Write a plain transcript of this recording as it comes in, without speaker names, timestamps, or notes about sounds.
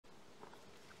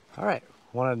All right,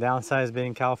 one of the downsides being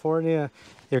in California,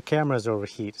 your cameras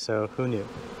overheat, so who knew?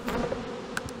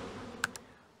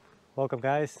 Welcome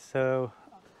guys. So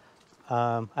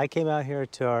I came out here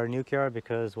to our nuke yard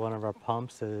because one of our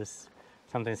pumps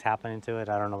something's happening to it.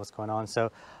 I don't know what's going on.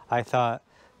 So I thought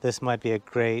this might be a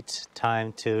great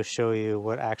time to show you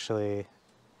what actually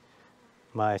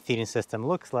my feeding system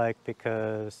looks like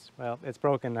because, well, it's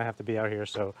broken. I have to be out here,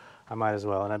 so I might as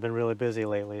well. And I've been really busy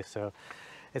lately, so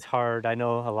it's hard. I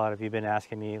know a lot of you have been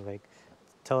asking me, like,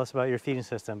 tell us about your feeding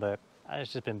system, but I've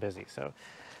just been busy. So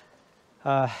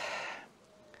I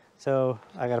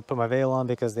got to put my veil on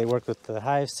because they worked with the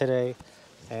hives today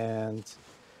and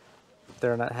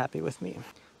they're not happy with me.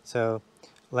 So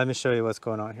let me show you what's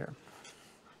going on here.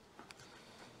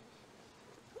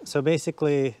 So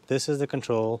basically, this is the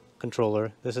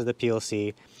controller, this is the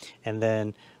PLC, and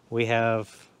then we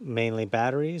have mainly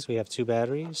batteries. We have 2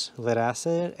 batteries, lead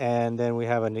acid, and then we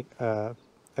have an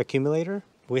accumulator.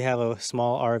 We have a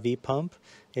small RV pump.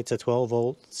 It's a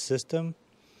 12-volt system.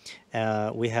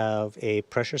 We have a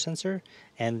pressure sensor,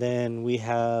 and then we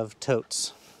have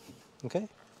totes. Okay?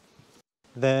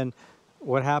 Then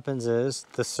what happens is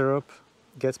the syrup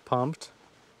gets pumped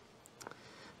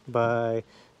by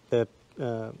the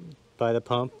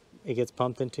pump. It gets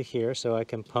pumped into here, so I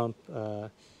can pump.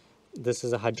 This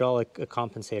is a hydraulic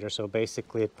compensator, so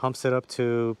basically it pumps it up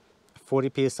to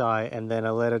 40 psi, and then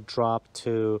I let it drop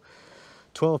to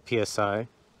 12 psi.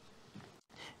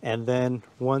 And then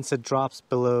once it drops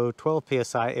below 12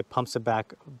 psi, it pumps it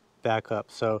back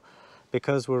up. So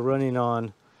because we're running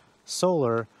on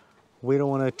solar, we don't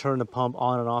want to turn the pump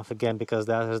on and off again because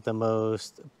that is the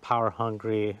most power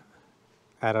hungry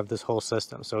out of this whole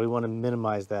system. So we want to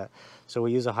minimize that. So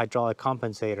we use a hydraulic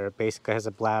compensator. It basically has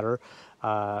a bladder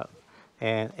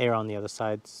and air on the other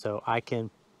side. So I can,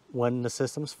 when the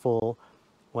system's full,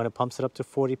 when it pumps it up to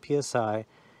 40 psi,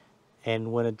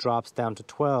 and when it drops down to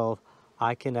 12,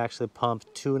 I can actually pump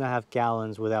 2.5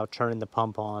 gallons without turning the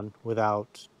pump on,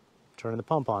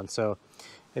 So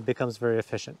it becomes very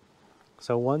efficient.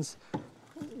 So once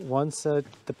the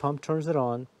pump turns it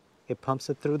on, it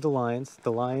pumps it through the lines.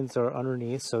 The lines are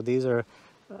underneath, so these are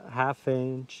 1/2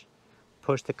 inch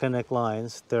push to connect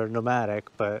lines. They're pneumatic,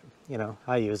 but you know,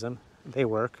 I use them. They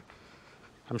work.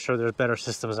 I'm sure there's better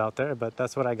systems out there, but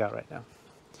that's what I got right now.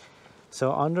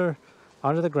 So under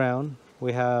the ground,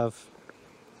 we have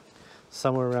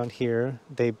somewhere around here,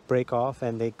 they break off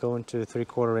and they go into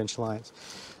 3/4 inch lines.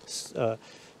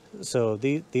 So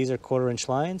these are 1/4 inch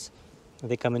lines.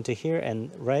 They come into here,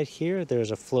 and right here there's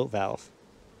a float valve.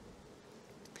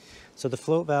 So the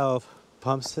float valve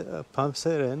pumps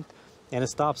it in, and it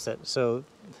stops it. So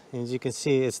as you can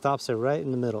see, it stops it right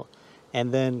in the middle.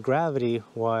 And then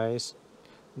gravity-wise,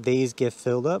 these get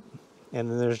filled up, and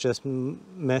then there's just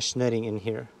mesh netting in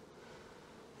here.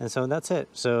 And so that's it.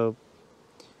 So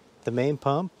the main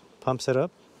pump pumps it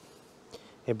up.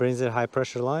 It brings it high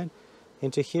pressure line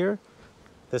into here.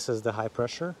 This is the high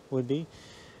pressure would be.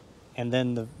 And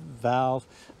then the valve,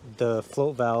 the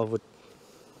float valve would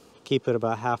keep it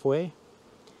about halfway.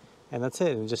 And that's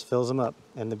it. It just fills them up.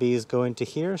 And the bees go into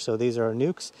here. So these are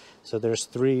nucs. So there's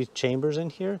 3 chambers in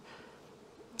here.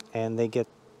 And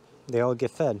they all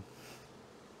get fed.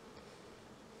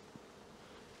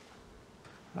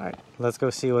 All right, let's go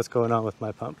see what's going on with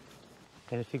my pump.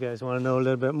 And if you guys want to know a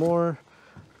little bit more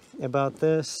about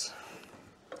this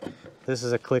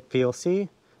is a Click PLC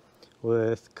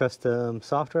with custom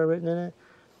software written in it.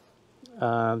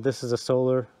 This is a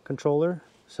solar controller,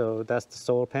 so that's the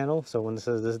solar panel. So when this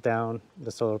is down,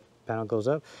 the solar panel goes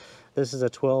up. This is a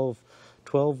 12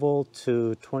 volt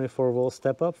to 24 volt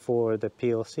step up for the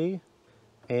PLC,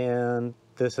 and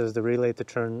this is the relay to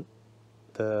turn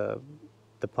the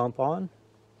pump on.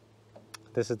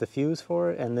 This is the fuse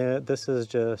for it, and this is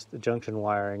just junction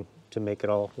wiring to make it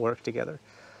all work together.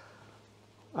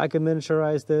 I could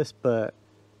miniaturize this, but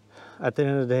at the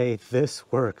end of the day, this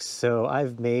works. So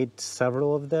I've made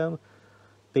several of them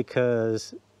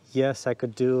because, yes, I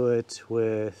could do it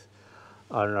with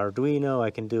an Arduino, I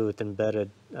can do it with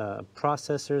embedded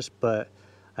processors, but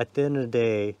at the end of the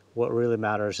day, what really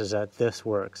matters is that this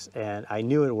works. And I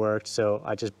knew it worked, so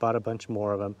I just bought a bunch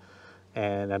more of them,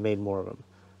 and I made more of them.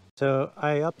 So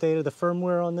I updated the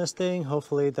firmware on this thing.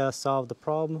 Hopefully that solved the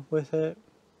problem with it.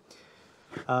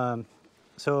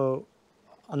 So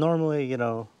normally, you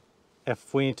know,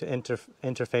 if we need to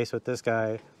interface with this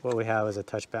guy, what we have is a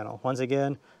touch panel. Once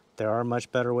again, there are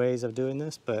much better ways of doing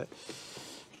this, but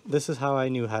this is how I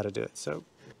knew how to do it. So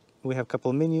we have a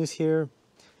couple of menus here.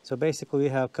 So basically we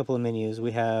have a couple of menus.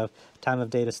 We have time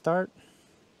of day to start.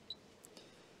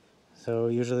 So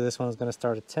usually this one is going to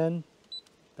start at 10.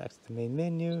 Back to the main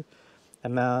menu.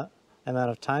 amount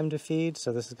of time to feed,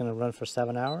 so this is going to run for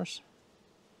 7 hours.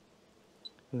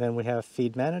 And then we have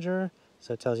feed manager,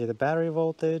 so it tells you the battery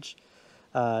voltage,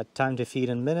 time to feed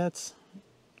in minutes,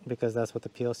 because that's what the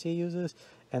PLC uses,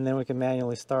 and then we can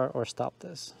manually start or stop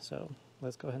this. So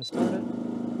let's go ahead and start it.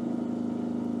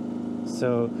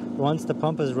 So once the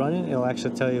pump is running, it'll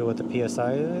actually tell you what the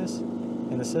PSI is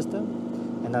in the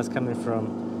system, and that's coming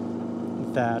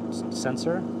from that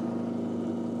sensor.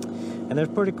 And there's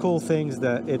pretty cool things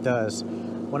that it does.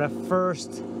 When I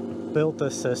first built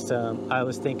this system, I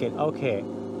was thinking, okay,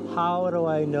 how do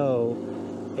I know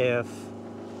if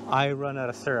I run out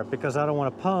of syrup? Because I don't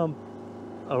want to pump,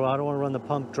 or I don't want to run the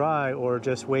pump dry or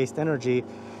just waste energy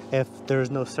if there's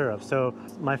no syrup. So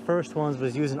my first ones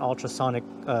was using ultrasonic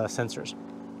sensors.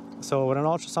 So what an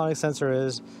ultrasonic sensor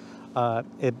is,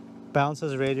 it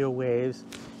bounces radio waves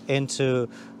into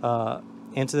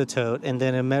the toad, and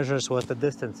then it measures what the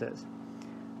distance is.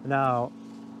 Now,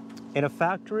 in a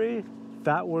factory,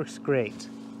 that works great.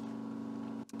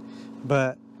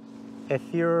 But if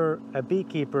you're a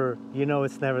beekeeper, you know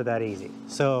it's never that easy.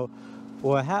 So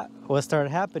what started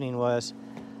happening was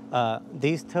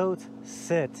these toads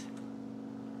sit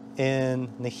in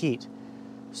the heat.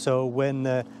 So when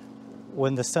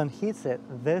the sun heats it,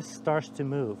 this starts to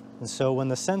move. And so when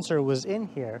the sensor was in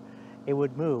here, it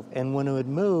would move. And when it would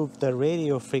move, the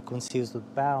radio frequencies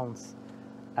would bounce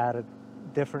at a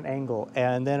different angle.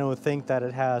 And then it would think that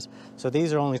it has, so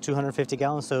these are only 250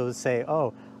 gallons, so it would say,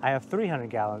 oh, I have 300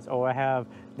 gallons, or I have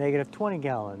negative 20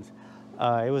 gallons.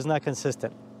 It was not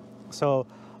consistent. So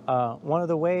one of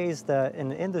the ways that in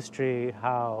the industry,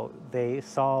 how they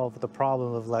solve the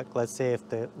problem of, like, let's say if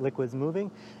the liquid's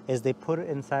moving, is they put it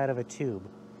inside of a tube.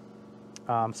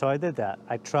 So I did that.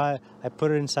 I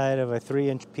put it inside of a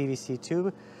 3-inch PVC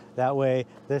tube. That way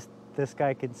this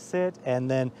guy can sit, and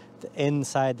then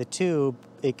inside the tube,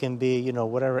 it can be, you know,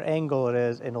 whatever angle it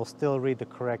is, and it'll still read the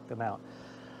correct amount.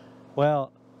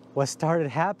 Well, what started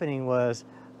happening was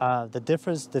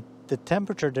the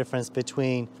temperature difference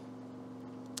between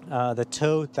the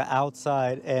toad, the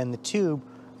outside, and the tube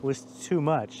was too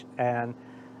much, and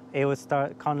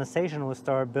condensation would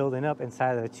start building up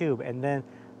inside of the tube, and then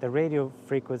the radio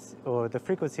frequency, or the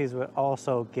frequencies, would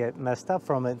also get messed up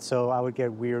from it, so I would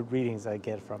get weird readings I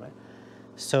get from it.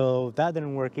 So that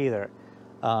didn't work either.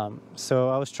 So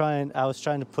I was trying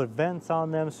to put vents on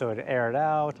them so it aired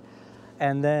out,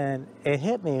 and then it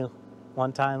hit me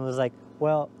one time. It was like,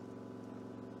 well,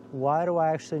 why do I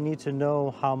actually need to know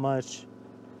how much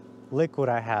liquid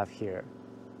I have here?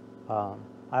 I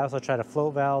also tried a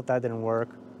float valve. That didn't work,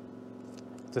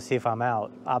 to see if I'm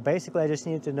out. Basically, I just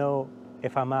needed to know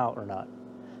if I'm out or not.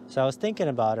 So I was thinking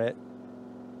about it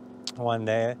one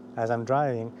day as I'm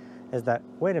driving, is that,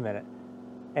 wait a minute,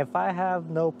 if I have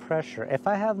no pressure, if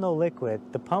I have no liquid,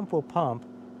 the pump will pump,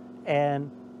 and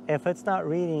if it's not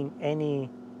reading any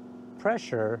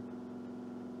pressure,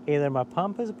 either my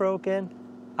pump is broken,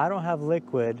 I don't have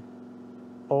liquid,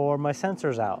 or my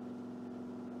sensor's out.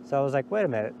 So I was like, wait a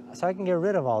minute, so I can get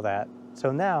rid of all that.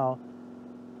 So now,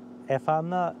 if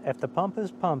the pump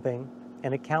is pumping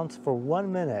and it counts for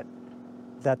 1 minute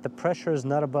that the pressure is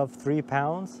not above 3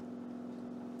 pounds,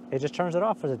 it just turns it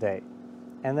off for the day.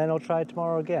 And then it'll try it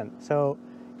tomorrow again. So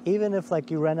even if, like,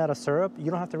 you ran out of syrup,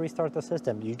 you don't have to restart the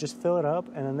system. You just fill it up,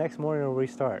 and the next morning it'll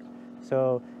restart.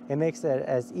 So it makes it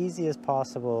as easy as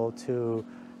possible to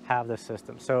have the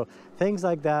system. So things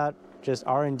like that, just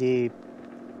R&D,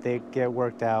 they get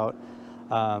worked out.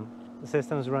 The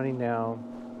system's running now.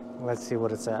 Let's see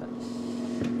what it's at.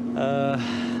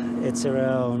 It's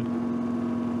around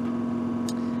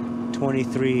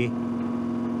 23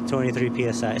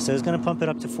 psi. So it's going to pump it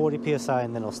up to 40 psi,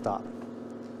 and then it'll stop.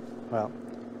 Well,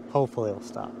 hopefully it'll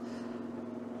stop.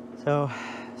 So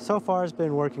far it's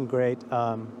been working great.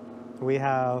 We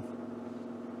have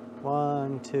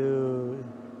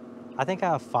I think I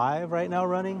have 5 right now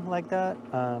running like that.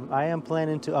 I am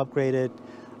planning to upgrade it.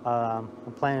 I'm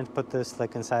planning to put this,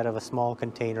 like, inside of a small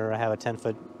container. I have a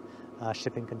 10-foot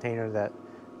shipping container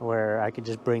where I could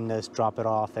just bring this, drop it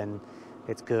off, and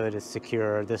it's good, it's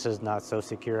secure. This is not so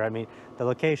secure. I mean, the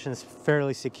location is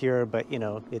fairly secure, but, you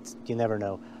know, you never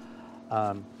know.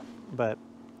 But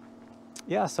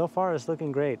yeah, so far it's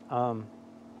looking great. I'm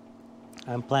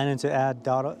planning to add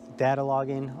data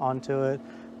logging onto it.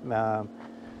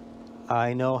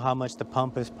 I know how much the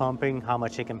pump is pumping, how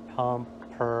much it can pump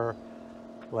per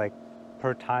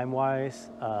time wise.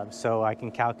 So I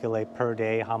can calculate per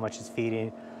day how much it's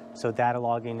feeding. So data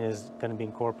logging is going to be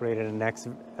incorporated in the next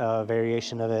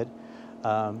variation of it.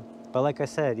 But like I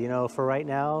said, you know, for right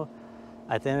now,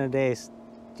 at the end of the day,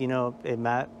 you know, it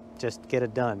might just get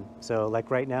it done. So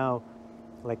like right now,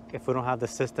 like if we don't have the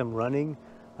system running,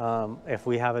 if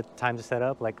we have a time to set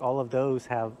up, like all of those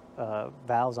have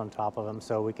valves on top of them,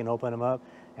 so we can open them up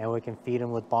and we can feed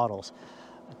them with bottles.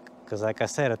 Because like I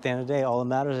said, at the end of the day, all that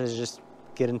matters is just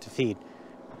getting to feed.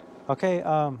 Okay,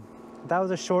 that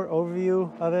was a short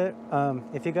overview of it.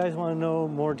 If you guys want to know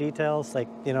more details, like,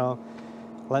 you know,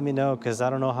 let me know, because I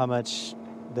don't know how much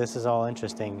this is all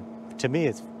interesting. To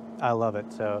me, I love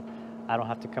it, so I don't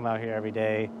have to come out here every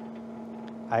day.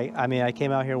 I mean, I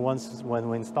came out here once when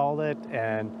we installed it,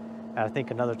 and I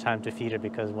think another time to feed it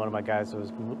because one of my guys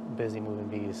was busy moving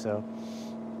bees. So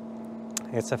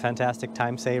it's a fantastic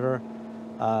time saver.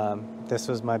 This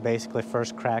was my basically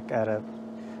first crack at a,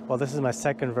 well, this is my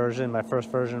second version. My first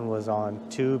version was on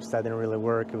tubes. That didn't really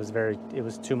work. It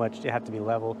was too much. It had to be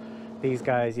level. These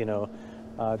guys, you know,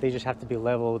 they just have to be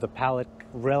level. The pallet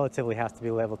relatively has to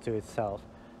be level to itself.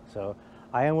 So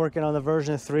I am working on the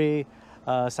version 3.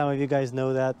 Some of you guys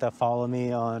know that follow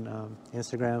me on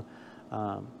Instagram.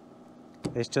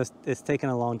 It's taken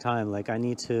a long time. Like I'm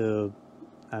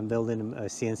building a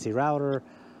CNC router.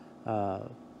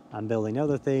 I'm building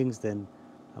other things. Then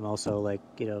I'm also, like,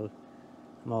 you know,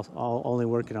 I'm also only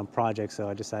working on projects. So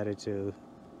I decided to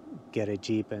get a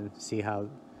Jeep and see how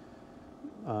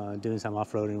doing some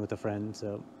off-roading with a friend.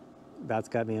 So that's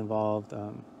got me involved.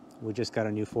 We just got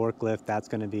a new forklift. That's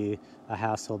going to be a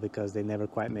hassle because they never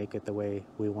quite make it the way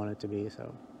we want it to be.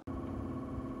 So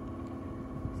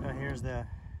here's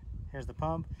the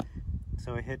pump.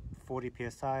 So it hit 40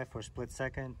 psi for a split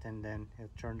second, and then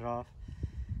it turned it off.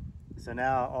 So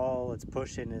now all it's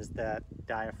pushing is that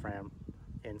diaphragm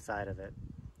inside of it.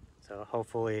 So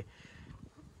hopefully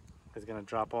it's going to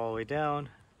drop all the way down.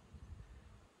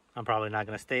 I'm probably not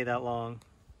going to stay that long.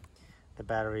 The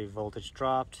battery voltage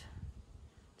dropped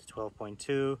to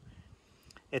 12.2.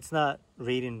 It's not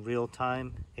reading real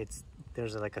time.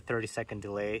 There's like a 30-second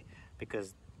delay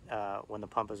because when the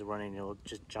pump is running, it'll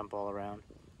just jump all around.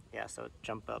 Yeah, so it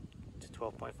jumped up to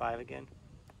 12.5 again.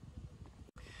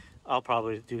 I'll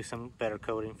probably do some better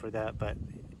coding for that,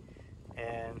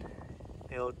 and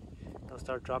it'll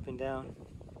start dropping down.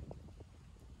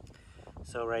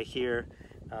 So right here,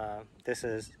 this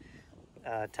is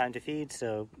time to feed.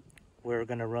 So we're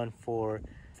gonna run for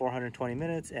 420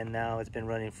 minutes, and now it's been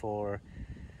running for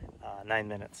 9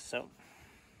 minutes. So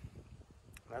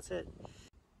that's it.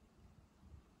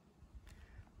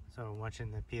 So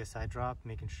watching the PSI drop,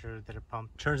 making sure that a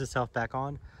pump turns itself back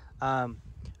on.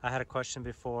 I had a question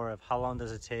before of how long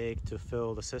does it take to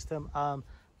fill the system?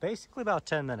 Basically about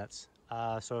 10 minutes.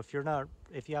 So if you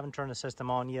haven't turned the system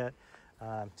on yet,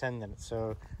 10 minutes.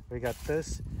 So we got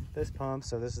this pump.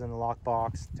 So this is in the lock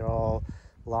box. They're all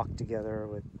locked together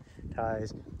with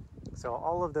ties. So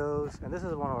all of those, and this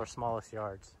is one of our smallest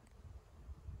yards.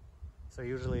 So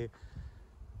usually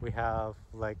we have,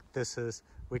 like,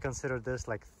 we consider this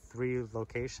like 3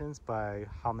 locations by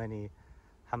how many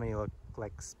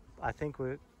like, I think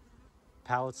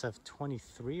pallets of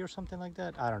 23 or something like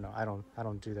that. I don't know. I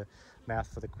don't do the math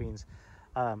for the queens.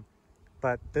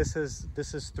 But this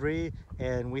is 3,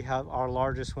 and we have our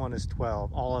largest one is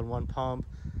 12, all in one pump.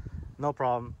 No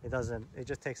problem. It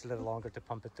just takes a little longer to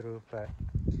pump it through, but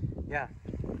yeah.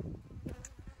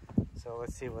 So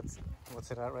let's see what's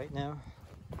it at right now.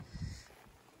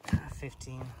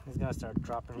 15. It's gonna start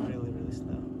dropping really, really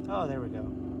slow. Oh, there we go.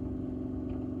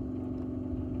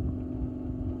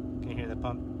 Can you hear the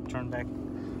pump turn back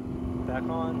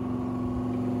on?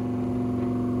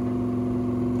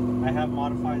 I have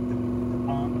modified the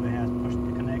pump. It has pushed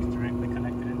the connects directly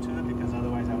connected into it, because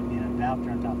otherwise I would need an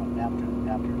adapter on top of adapter,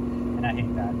 and I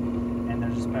hate that. And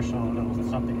there's a special little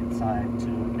something inside to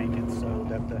make it so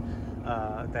that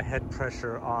the head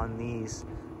pressure on these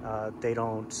they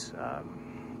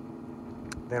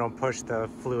don't push the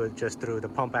fluid just through. The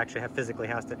pump actually physically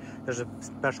has to. There's a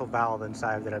special valve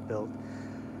inside that I built.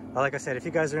 But like I said, if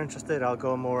you guys are interested, I'll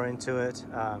go more into it.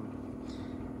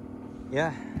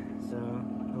 Yeah, so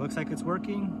it looks like it's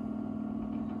working.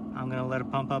 I'm gonna let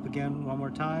it pump up again one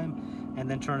more time and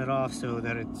then turn it off so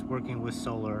that it's working with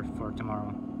solar for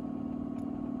tomorrow.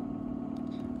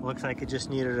 Looks like it just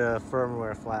needed a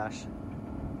firmware flash.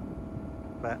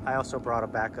 But I also brought a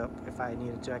backup. If I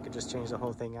needed to, I could just change the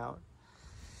whole thing out.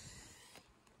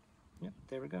 Yep,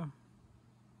 there we go.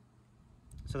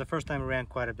 So the first time it ran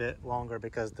quite a bit longer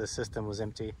because the system was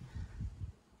empty.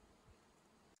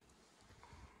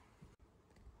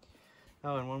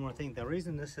 Oh, and one more thing. The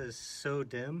reason this is so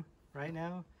dim right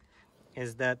now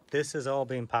is that this is all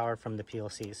being powered from the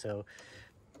PLC. So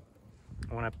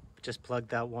I want to just plug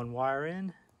that one wire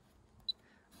in.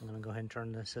 I'm going to go ahead and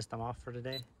turn the system off for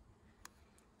today.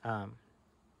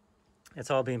 It's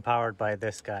all being powered by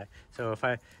this guy. So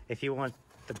if you want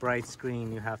the bright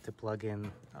screen, you have to plug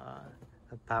in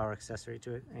a power accessory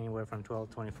to it, anywhere from 12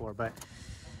 to 24, but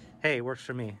hey, it works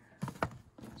for me.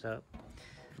 So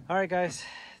all right guys,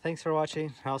 thanks for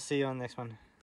watching. I'll see you on the next one.